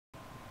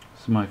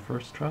This is my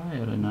first try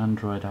at an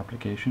Android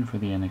application for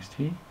the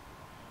NXT.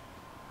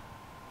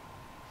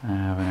 I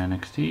have an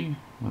NXT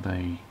with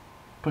a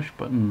push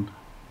button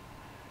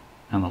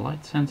and a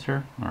light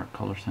sensor, or a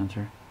color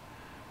sensor.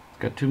 It's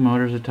got two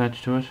motors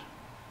attached to it.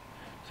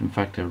 It's in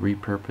fact a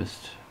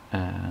repurposed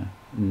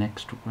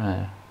Next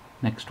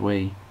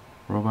Way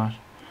robot.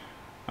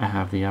 I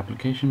have the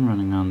application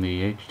running on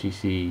the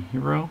HTC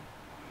Hero.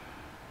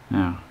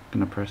 Now I'm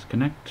going to press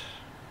connect.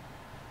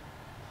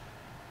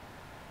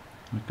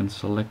 I can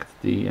select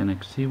the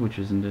NXT, which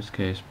is in this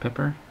case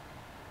Pepper.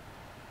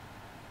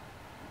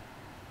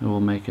 It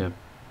will make a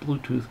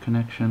Bluetooth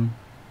connection.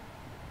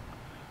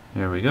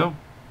 There we go.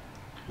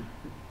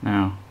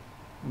 Now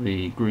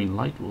the green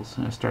light will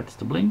starts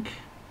to blink.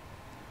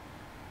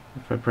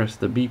 If I press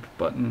the beep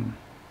button,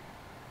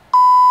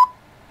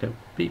 it will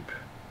beep.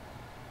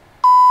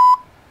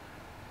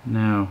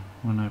 Now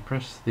when I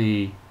press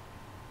the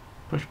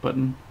push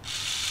button,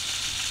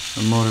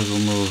 the motors will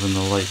move and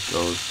the light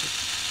goes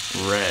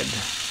red,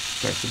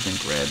 starts to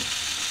blink red,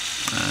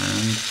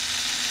 and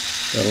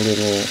the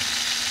little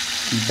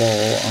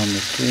ball on the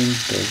screen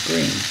goes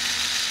green.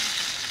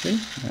 See,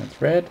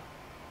 that's red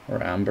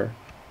or amber,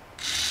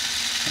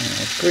 and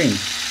that's green.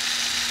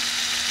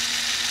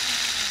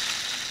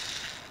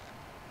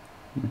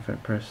 If I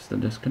press the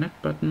disconnect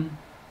button,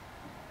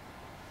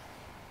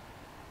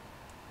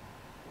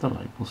 the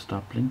light will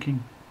stop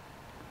blinking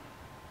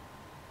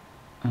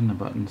and the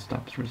button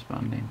stops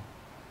responding.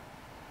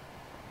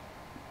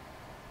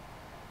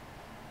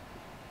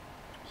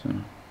 So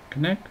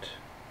connect.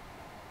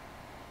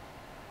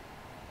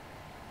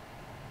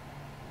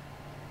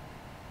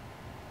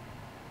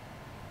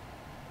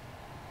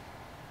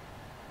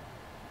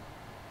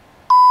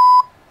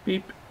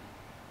 Beep.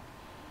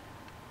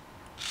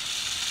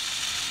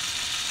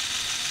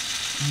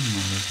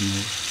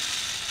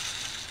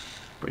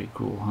 Move. Pretty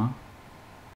cool, huh?